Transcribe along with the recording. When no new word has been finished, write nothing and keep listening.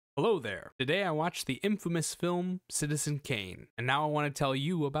Hello there. Today I watched the infamous film Citizen Kane, and now I want to tell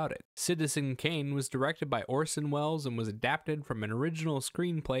you about it. Citizen Kane was directed by Orson Welles and was adapted from an original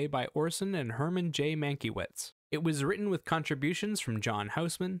screenplay by Orson and Herman J. Mankiewicz. It was written with contributions from John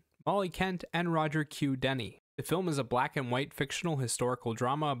Houseman, Molly Kent, and Roger Q. Denny. The film is a black and white fictional historical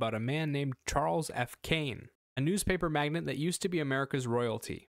drama about a man named Charles F. Kane, a newspaper magnate that used to be America's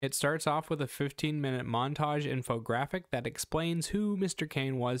royalty. It starts off with a 15-minute montage infographic that explains who Mr.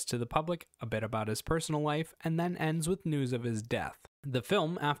 Kane was to the public, a bit about his personal life, and then ends with news of his death. The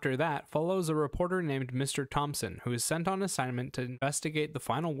film, after that, follows a reporter named Mr. Thompson, who is sent on assignment to investigate the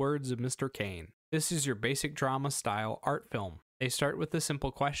final words of Mr. Kane. This is your basic drama-style art film. They start with the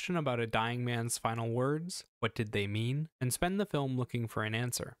simple question about a dying man's final words, what did they mean, and spend the film looking for an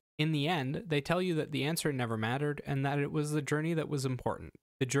answer. In the end, they tell you that the answer never mattered and that it was the journey that was important.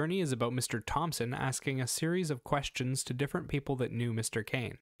 The journey is about Mr. Thompson asking a series of questions to different people that knew Mr.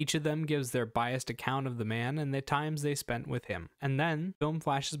 Kane. Each of them gives their biased account of the man and the times they spent with him. And then, film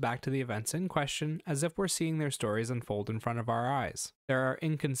flashes back to the events in question as if we're seeing their stories unfold in front of our eyes. There are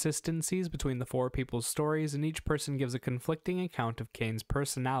inconsistencies between the four people's stories, and each person gives a conflicting account of Kane's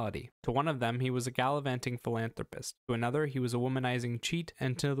personality. To one of them, he was a gallivanting philanthropist. To another, he was a womanizing cheat,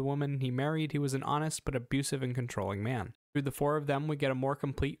 and to the woman he married, he was an honest but abusive and controlling man. Through the four of them, we get a more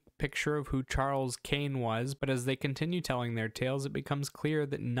complete picture of who Charles Kane was, but as they continue telling their tales, it becomes clear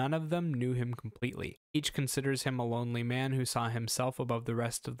that none of them knew him completely. Each considers him a lonely man who saw himself above the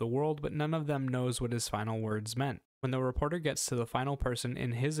rest of the world, but none of them knows what his final words meant. When the reporter gets to the final person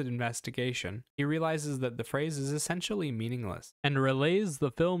in his investigation, he realizes that the phrase is essentially meaningless, and relays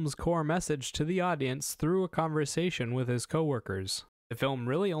the film's core message to the audience through a conversation with his coworkers. The film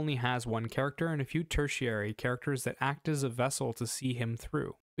really only has one character and a few tertiary characters that act as a vessel to see him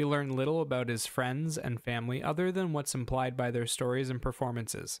through. We learn little about his friends and family other than what's implied by their stories and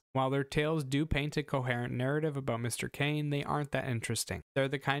performances. While their tales do paint a coherent narrative about Mr. Kane, they aren't that interesting. They're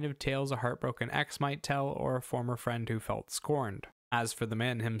the kind of tales a heartbroken ex might tell or a former friend who felt scorned. As for the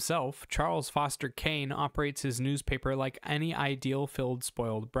man himself, Charles Foster Kane operates his newspaper like any ideal-filled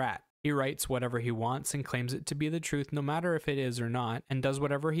spoiled brat. He writes whatever he wants and claims it to be the truth no matter if it is or not, and does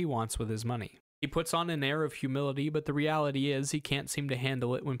whatever he wants with his money. He puts on an air of humility, but the reality is he can't seem to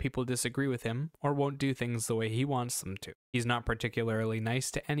handle it when people disagree with him, or won't do things the way he wants them to. He's not particularly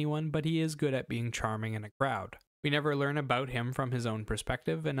nice to anyone, but he is good at being charming in a crowd. We never learn about him from his own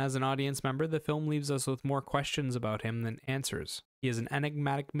perspective, and as an audience member, the film leaves us with more questions about him than answers. He is an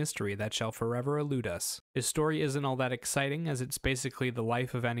enigmatic mystery that shall forever elude us. His story isn't all that exciting, as it's basically the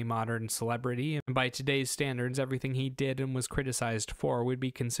life of any modern celebrity, and by today's standards, everything he did and was criticized for would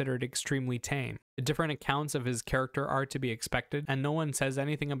be considered extremely tame. The different accounts of his character are to be expected, and no one says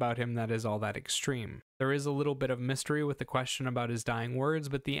anything about him that is all that extreme. There is a little bit of mystery with the question about his dying words,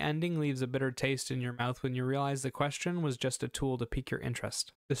 but the ending leaves a bitter taste in your mouth when you realize the question was just a tool to pique your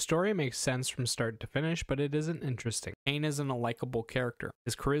interest. The story makes sense from start to finish, but it isn't interesting. Kane isn't a likable character.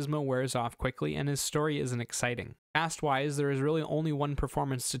 His charisma wears off quickly, and his story isn't exciting. Cast-wise, there is really only one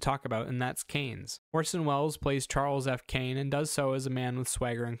performance to talk about, and that's Kane's. Orson Welles plays Charles F. Kane and does so as a man with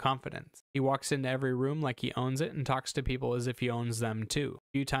swagger and confidence. He walks into every room like he owns it and talks to people as if he owns them too.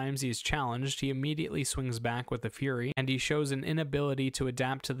 A few times he's challenged, he immediately swings back with a fury, and he shows an inability to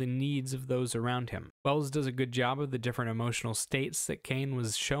adapt to the needs of those around him. Welles does a good job of the different emotional states that Kane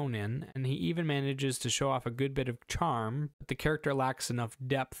was shown in, and he even manages to show off a good bit of charm, but the character lacks enough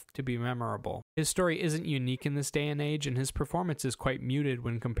depth to be memorable. His story isn't unique in this day and age, and his performance is quite muted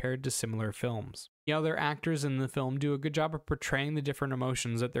when compared to similar films. The other actors in the film do a good job of portraying the different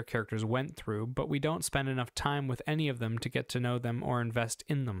emotions that their characters went through, but we don't spend enough time with any of them to get to know them or invest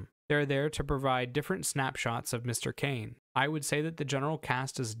in them. They're there to provide different snapshots of Mr. Kane. I would say that the general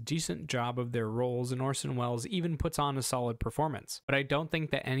cast does a decent job of their roles, and Orson Welles even puts on a solid performance, but I don't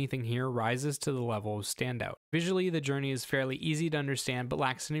think that anything here rises to the level of standout. Visually, the journey is fairly easy to understand but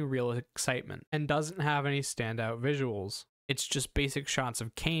lacks any real excitement, and doesn't have any standout visuals. It's just basic shots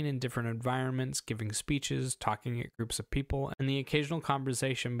of Kane in different environments, giving speeches, talking at groups of people, and the occasional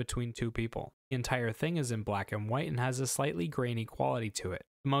conversation between two people. The entire thing is in black and white and has a slightly grainy quality to it.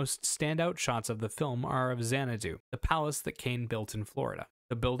 The most standout shots of the film are of Xanadu, the palace that Kane built in Florida.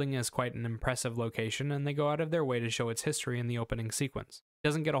 The building is quite an impressive location, and they go out of their way to show its history in the opening sequence. It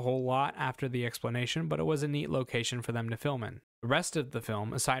doesn't get a whole lot after the explanation, but it was a neat location for them to film in. The rest of the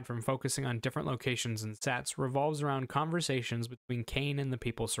film, aside from focusing on different locations and sets, revolves around conversations between Kane and the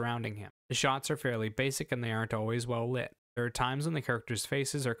people surrounding him. The shots are fairly basic and they aren't always well lit. There are times when the characters'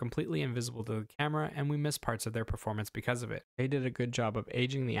 faces are completely invisible to the camera and we miss parts of their performance because of it. They did a good job of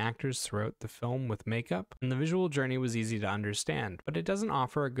aging the actors throughout the film with makeup, and the visual journey was easy to understand, but it doesn't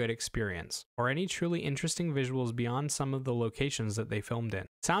offer a good experience, or any truly interesting visuals beyond some of the locations that they filmed in.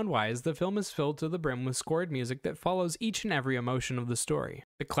 Sound-wise, the film is filled to the brim with scored music that follows each and every emotion of the story.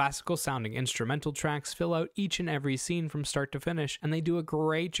 The classical-sounding instrumental tracks fill out each and every scene from start to finish, and they do a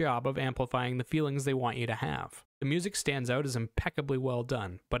great job of amplifying the feelings they want you to have. The music stands out as impeccably well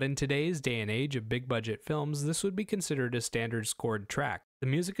done, but in today's day and age of big-budget films, this would be considered a standard scored track. The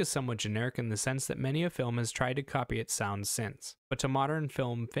music is somewhat generic in the sense that many a film has tried to copy its sound since, but to modern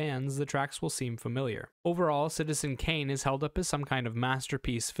film fans, the tracks will seem familiar. Overall, Citizen Kane is held up as some kind of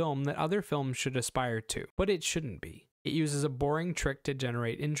masterpiece film that other films should aspire to, but it shouldn't be. It uses a boring trick to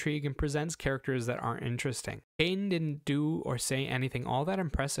generate intrigue and presents characters that aren't interesting. Kane didn't do or say anything all that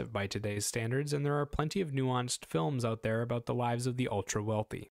impressive by today's standards, and there are plenty of nuanced films out there about the lives of the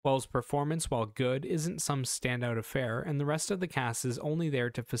ultra-wealthy. Well's performance, while good, isn't some standout affair, and the rest of the cast is only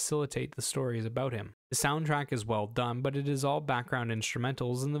there to facilitate the stories about him. The soundtrack is well done, but it is all background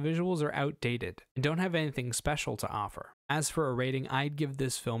instrumentals and the visuals are outdated and don't have anything special to offer. As for a rating, I'd give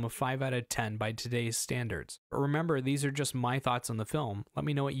this film a 5 out of 10 by today's standards. But remember, these are just my thoughts on the film. Let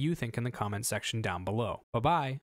me know what you think in the comment section down below. Bye-bye!